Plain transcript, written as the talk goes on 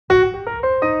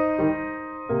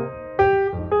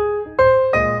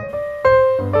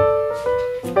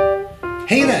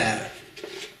Hey there!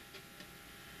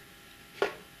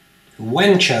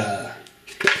 Wancher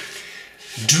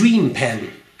Dream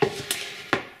Pen.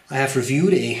 I have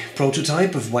reviewed a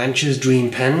prototype of Wancher's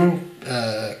Dream Pen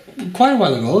quite a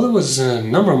while ago. That was a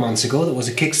number of months ago. That was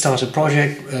a Kickstarter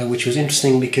project which was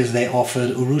interesting because they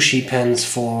offered urushi pens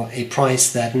for a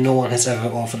price that no one has ever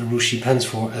offered urushi pens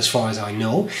for, as far as I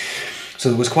know. So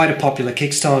it was quite a popular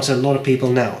Kickstarter, a lot of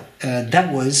people now.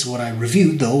 That was what I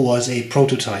reviewed though, was a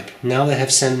prototype. Now they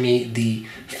have sent me the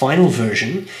final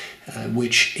version,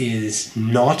 which is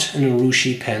not an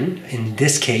urushi pen. In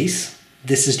this case,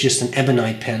 this is just an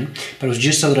Ebonite pen, but it was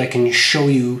just so that I can show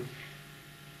you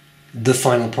the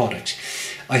final product.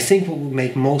 I think what would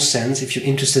make most sense if you're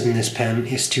interested in this pen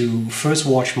is to first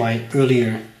watch my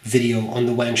earlier video on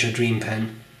the Wancher Dream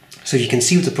Pen, so you can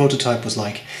see what the prototype was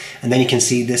like, and then you can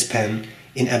see this pen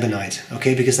in Ebonite,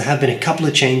 okay? Because there have been a couple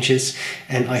of changes,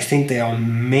 and I think they are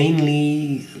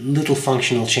mainly little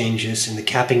functional changes in the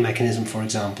capping mechanism, for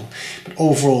example. But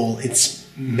overall, it's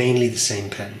mainly the same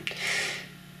pen.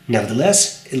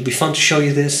 Nevertheless, it'll be fun to show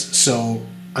you this, so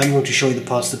I'm going to show you the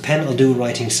parts of the pen. I'll do a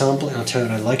writing sample, and I'll tell you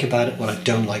what I like about it, what I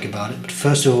don't like about it. But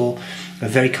first of all, a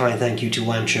very kind thank you to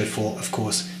Wancher for, of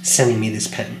course, sending me this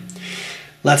pen.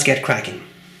 Let's get cracking.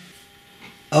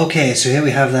 Okay, so here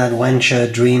we have that Wancher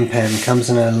Dream Pen. Comes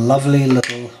in a lovely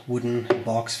little wooden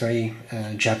box, very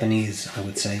Japanese, I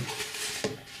would say.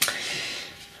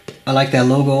 I like their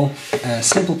logo.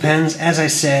 Simple pens. As I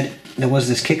said, there was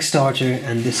this Kickstarter,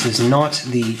 and this is not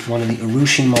one of the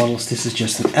urushi models. This is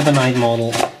just an Ebonite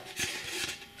model.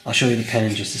 I'll show you the pen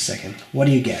in just a second. What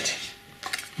do you get?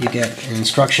 You get an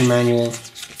instruction manual.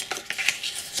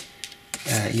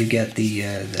 You get the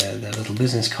little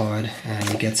business card, and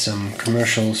you get some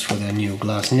commercials for their new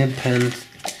glass nib pen.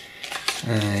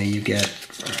 You get,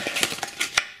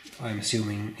 I'm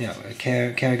assuming, yeah, a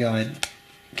care guide,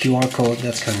 QR code.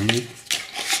 That's kind of neat.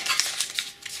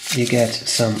 You get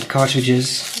some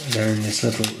cartridges. They're in this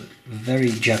little,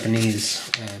 very Japanese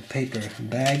paper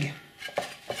bag.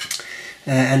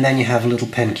 And then you have a little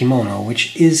pen kimono,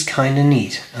 which is kind of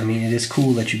neat. I mean, it is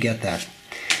cool that you get that.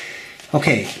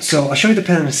 Okay, so I'll show you the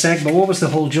pen in a sec, but what was the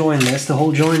whole joy in this? The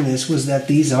whole joy in this was that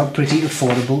these are pretty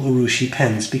affordable urushi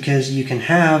pens, because you can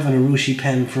have an urushi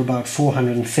pen for about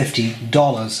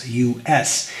 $450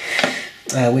 US,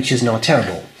 which is not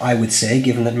terrible, I would say,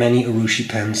 given that many urushi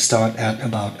pens start at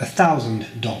about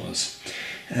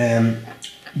 $1,000.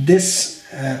 This,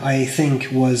 I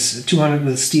think, was 200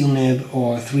 with a steel nib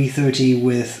or 330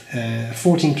 with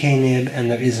 14K nib, and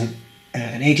there is an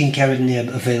 18 karat nib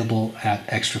available at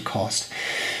extra cost.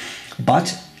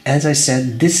 But as I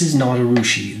said, this is not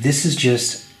urushi, this is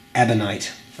just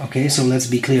Ebonite. Okay, so let's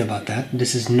be clear about that.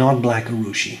 This is not black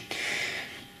urushi.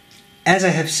 As I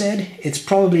have said, it's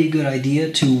probably a good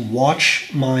idea to watch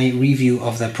my review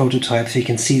of that prototype so you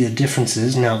can see the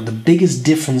differences. Now, the biggest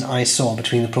difference I saw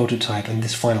between the prototype and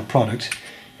this final product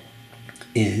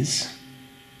is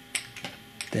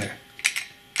there.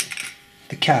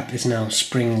 The cap is now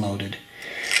spring-loaded.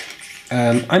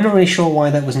 I'm not really sure why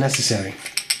that was necessary.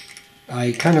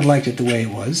 I kind of liked it the way it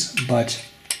was, but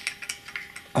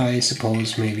I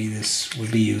suppose maybe this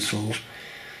would be useful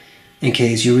in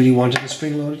case you really wanted a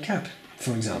spring-loaded cap,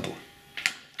 for example.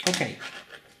 Okay,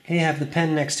 here you have the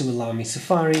pen next to a Lamy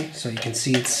Safari, so you can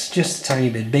see it's just a tiny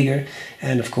bit bigger,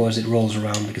 and of course it rolls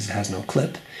around because it has no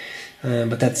clip.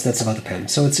 But that's about the pen.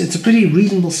 So it's a pretty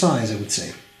reasonable size, I would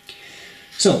say.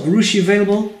 So, urushi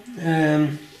available,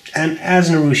 and as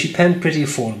an urushi pen, pretty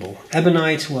affordable.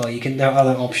 Ebonite, well, there are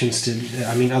other options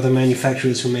other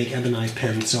manufacturers who make Ebonite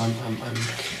pens, so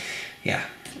yeah.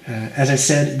 As I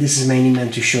said, this is mainly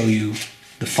meant to show you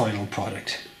the final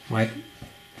product, right?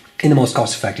 In the most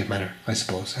cost-effective manner, I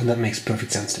suppose, and that makes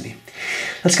perfect sense to me.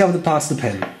 Let's cover the parts of the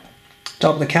pen.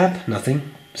 Top of the cap,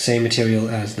 nothing. Same material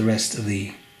as the rest of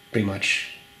pretty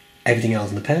much everything else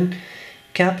in the pen.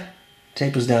 Cap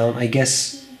tapers down, I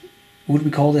guess, would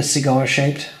we call this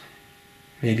cigar-shaped?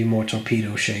 Maybe more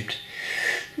torpedo-shaped.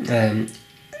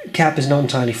 Cap is not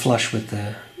entirely flush with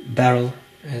the barrel.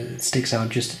 It sticks out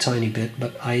just a tiny bit,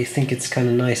 but I think it's kind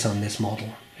of nice on this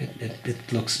model.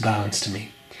 It looks balanced to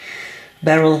me.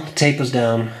 Barrel tapers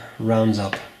down, rounds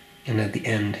up, and at the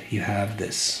end you have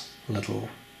this little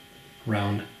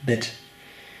round bit.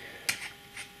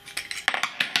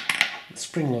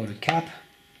 Spring-loaded cap.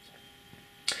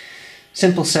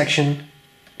 Simple section,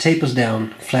 tapers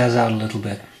down, flares out a little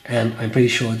bit, and I'm pretty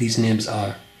sure these nibs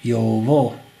are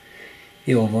Yovo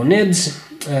nibs.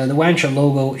 The Wancher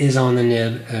logo is on the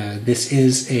nib. This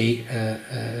is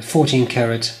a 14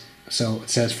 karat, so it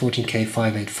says 14K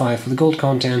 585 for the gold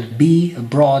content.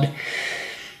 B.R.E.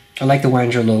 I like the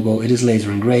Wancher logo. It is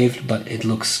laser engraved, but it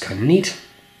looks kind of neat.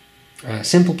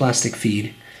 Simple plastic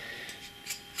feed.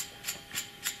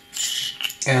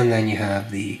 And then you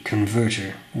have the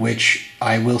converter, which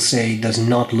I will say does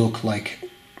not look like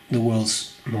the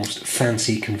world's most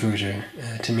fancy converter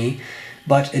to me.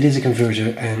 But it is a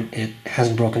converter and it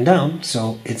hasn't broken down,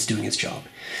 so it's doing its job.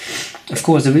 Of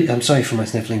course, I'm sorry for my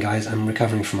sniffling, guys. I'm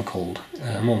recovering from a cold.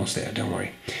 I'm almost there, don't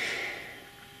worry.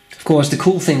 Of course, the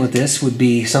cool thing with this would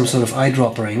be some sort of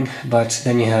eyedropper ring, but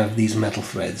then you have these metal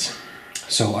threads.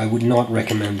 So I would not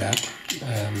recommend that,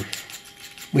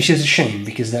 which is a shame,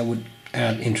 because that would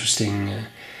add interesting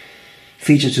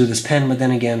feature to this pen. But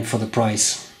then again, for the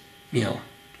price, you know,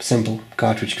 simple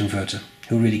cartridge converter.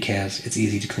 Who really cares? It's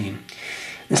easy to clean.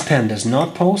 This pen does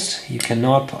not post. You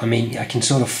cannot, I mean, I can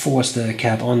sort of force the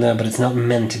cap on there, but it's not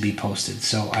meant to be posted.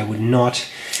 So I would not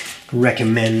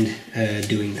recommend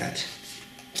doing that.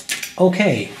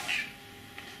 Okay,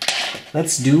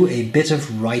 let's do a bit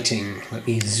of writing. Let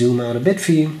me zoom out a bit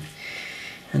for you.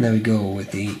 And there we go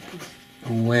with the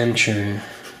Wancher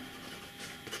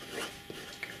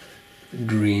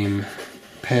Dream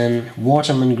pen,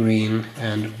 Waterman Green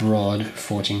and broad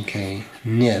 14K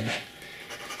nib.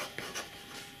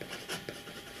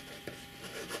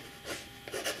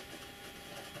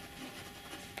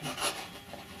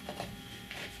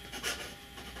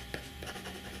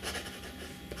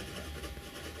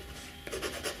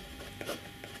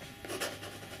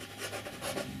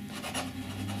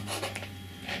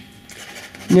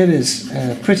 Nib is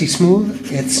pretty smooth.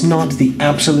 It's not the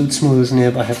absolute smoothest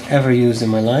nib I have ever used in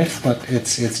my life, but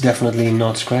it's definitely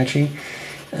not scratchy.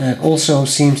 Also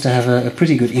seems to have a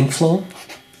pretty good ink flow.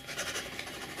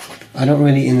 I don't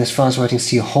really, in this fast writing,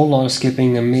 see a whole lot of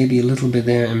skipping. There may be a little bit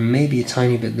there and maybe a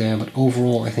tiny bit there, but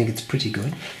overall I think it's pretty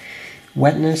good.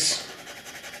 Wetness,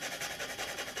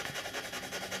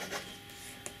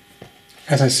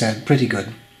 as I said, pretty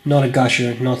good. Not a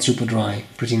gusher, not super dry,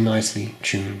 pretty nicely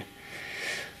tuned.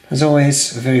 As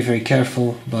always, very, very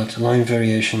careful, but line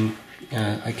variation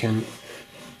I can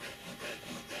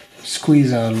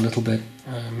squeeze out a little bit,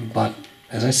 but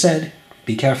as I said,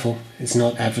 be careful, it's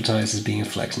not advertised as being a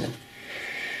flex nib.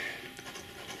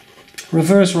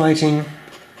 Reverse writing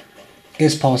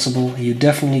is possible. You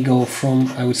definitely go from,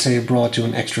 I would say, a broad to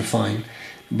an extra fine,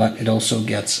 but it also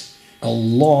gets a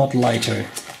lot lighter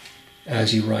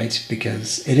as you write,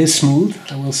 because it is smooth,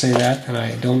 I will say that, and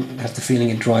I don't have the feeling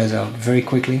it dries out very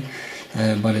quickly,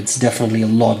 but it's definitely a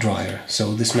lot drier,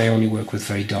 so this may only work with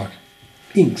very dark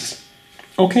inks.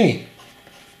 Okay,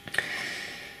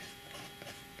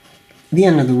 the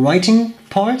end of the writing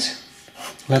part.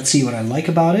 Let's see what I like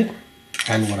about it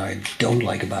and what I don't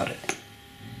like about it.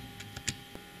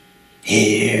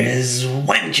 Here's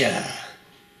Wancher.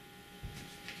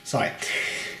 Sorry.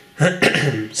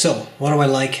 So, what do I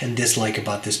like and dislike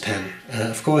about this pen?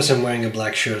 Of course, I'm wearing a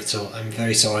black shirt, so I'm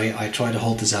very sorry. I try to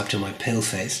hold this up to my pale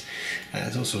face.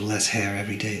 There's also less hair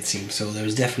every day, it seems, so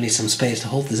there's definitely some space to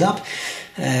hold this up.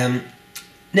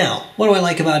 Now, what do I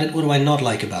like about it? What do I not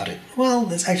like about it? Well,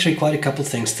 there's actually quite a couple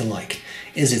things to like.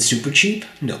 Is it super cheap?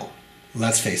 No.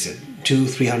 Let's face it,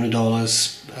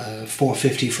 $200–300,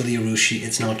 $450 for the Urushi.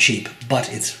 It's not cheap, but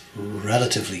it's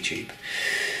relatively cheap.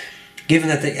 Given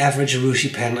that the average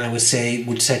Urushi pen, I would say,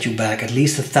 would set you back at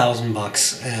least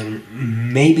 $1,000.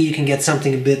 Maybe you can get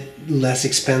something a bit less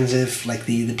expensive, like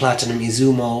the Platinum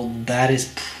Izumo. That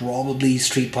is probably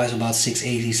street price of about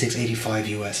 $680, $685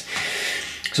 US.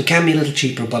 So it can be a little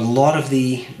cheaper, but a lot of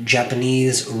the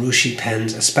Japanese Urushi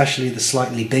pens, especially the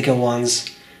slightly bigger ones,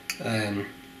 are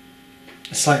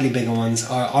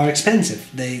expensive.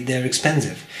 They're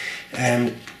expensive,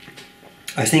 and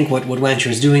I think what Wancher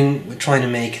is doing with trying to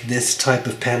make this type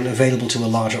of pen available to a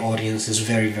larger audience is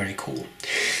very, very cool.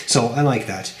 So I like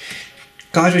that.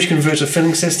 Cartridge converter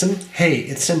filling system, hey,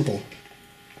 it's simple.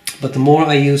 But the more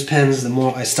I use pens, the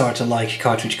more I start to like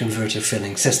cartridge converter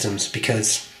filling systems,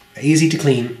 because they're easy to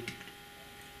clean,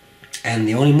 and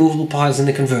the only movable part is in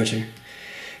the converter.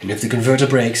 And if the converter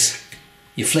breaks,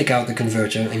 you flick out the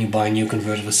converter and you buy a new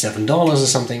converter for $7 or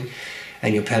something,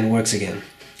 and your pen works again.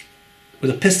 With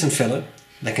a piston filler,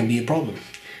 that can be a problem.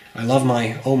 I love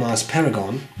my Omas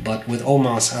Paragon, but with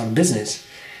Omas out of business,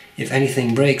 if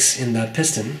anything breaks in that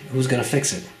piston, who's going to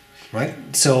fix it, right?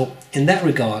 So in that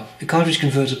regard, a cartridge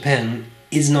converter pen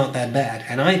is not that bad.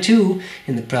 And I too,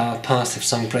 in the past, have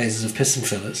sung praises of piston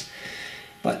fillers,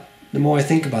 but the more I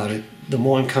think about it, the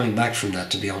more I'm coming back from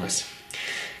that, to be honest.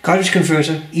 Cartridge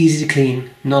converter, easy to clean,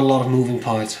 not a lot of moving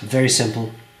parts, very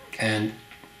simple, and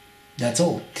that's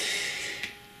all.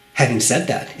 Having said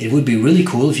that, it would be really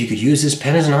cool if you could use this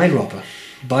pen as an eyedropper,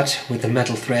 but with the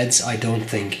metal threads, I don't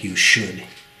think you should.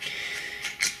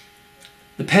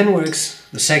 The pen works,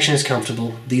 the section is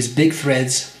comfortable, these big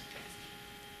threads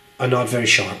are not very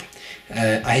sharp.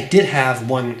 I did have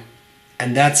one,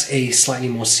 and that's a slightly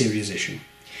more serious issue.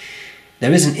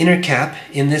 There is an inner cap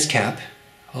in this cap.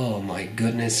 Oh my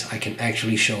goodness, I can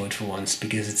actually show it for once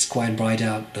because it's quite bright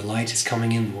out. The light is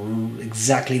coming in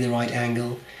exactly the right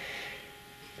angle.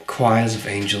 Choirs of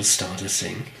angels start to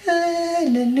sing,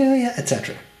 hallelujah,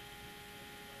 etc.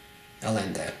 I'll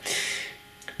end there.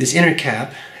 This inner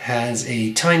cap has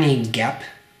a tiny gap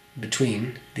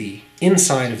between the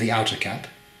inside of the outer cap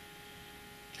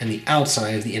and the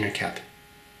outside of the inner cap.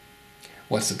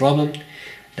 What's the problem?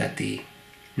 That the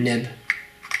nib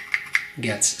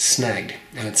gets snagged.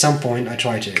 And at some point I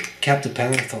tried to cap the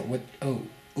pen and I thought, what? Oh,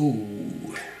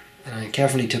 ooh. And I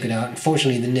carefully took it out.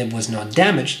 Unfortunately, the nib was not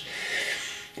damaged,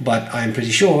 but I'm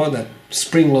pretty sure that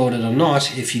spring-loaded or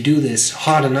not, if you do this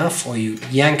hard enough, or you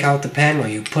yank out the pen, or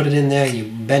you put it in there and you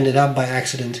bend it up by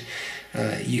accident,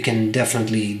 you can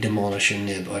definitely demolish your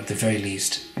nib, or at the very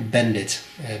least bend it,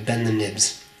 bend the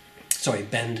nibs. Sorry,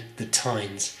 bend the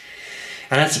tines.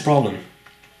 And that's the problem.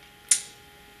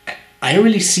 I don't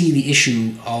really see the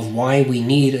issue of why we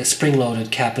need a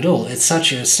spring-loaded cap at all. It's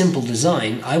such a simple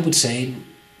design. I would say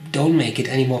don't make it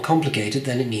any more complicated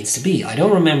than it needs to be. I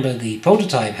don't remember the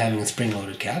prototype having a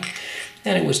spring-loaded cap,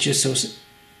 and it was just so...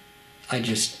 there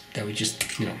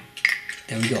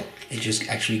we go. It just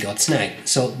actually got snagged.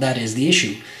 So that is the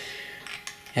issue.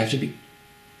 You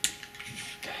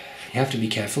have to be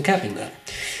careful capping that.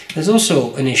 There's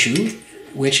also an issue,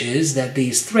 which is that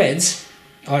these threads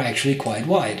are actually quite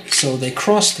wide, so they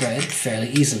cross-thread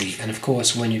fairly easily. And of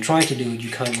course, when you try to do it,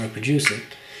 you can't reproduce it.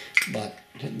 But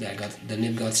the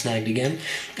nib got snagged again.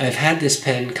 I've had this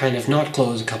pen kind of not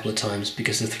close a couple of times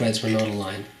because the threads were not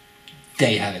aligned.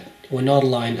 There you have it. We're not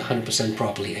aligned 100%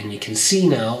 properly, and you can see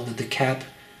now that the cap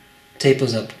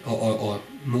tapers up or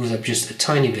moves up just a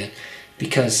tiny bit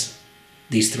because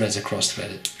these threads are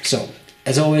cross-threaded. So,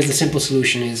 as always, the simple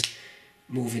solution is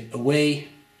move it away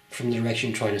from the direction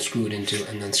you're trying to screw it into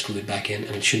and then screw it back in,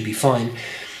 and it should be fine.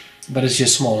 But it's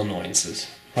just small annoyances,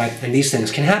 right? And these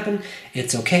things can happen.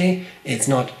 It's okay. It's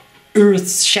not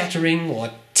earth-shattering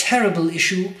or terrible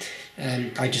issue.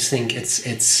 I just think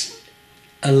it's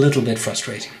a little bit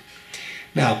frustrating.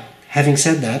 Now, having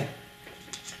said that,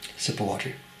 sip of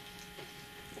water.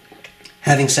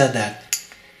 Having said that,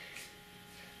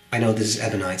 I know this is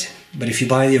Ebonite, but if you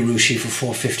buy the Urushi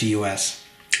for $450 US,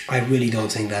 I really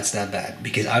don't think that's that bad,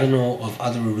 because I don't know of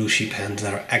other Urushi pens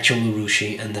that are actual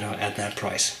Urushi and that are at that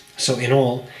price. So in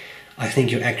all, I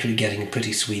think you're actually getting a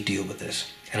pretty sweet deal with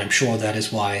this, and I'm sure that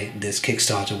is why this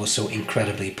Kickstarter was so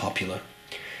incredibly popular.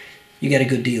 You get a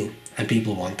good deal, and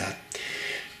people want that.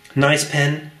 Nice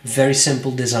pen, very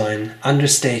simple design,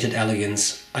 understated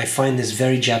elegance. I find this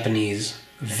very Japanese,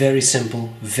 very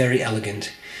simple, very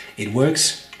elegant. It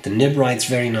works, the nib writes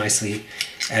very nicely,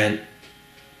 and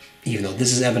even though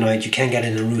this is Ebonite, you can get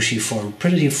it in Urushi for a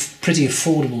pretty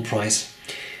affordable price.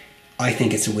 I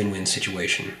think it's a win-win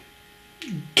situation.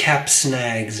 Cap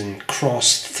snags and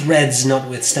cross threads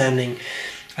notwithstanding,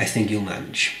 I think you'll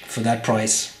manage. For that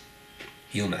price,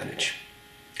 you'll manage.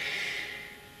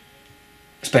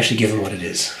 Especially given what it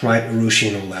is, right?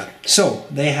 Urushi and all that. So,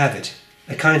 there you have it.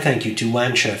 A kind thank you to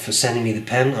Wancher for sending me the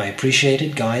pen. I appreciate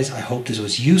it. Guys, I hope this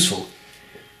was useful.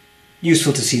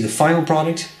 Useful to see the final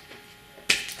product.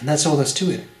 And that's all there's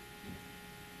to it.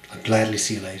 I'll gladly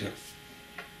see you later.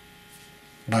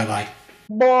 Bye-bye.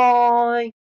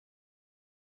 Bye.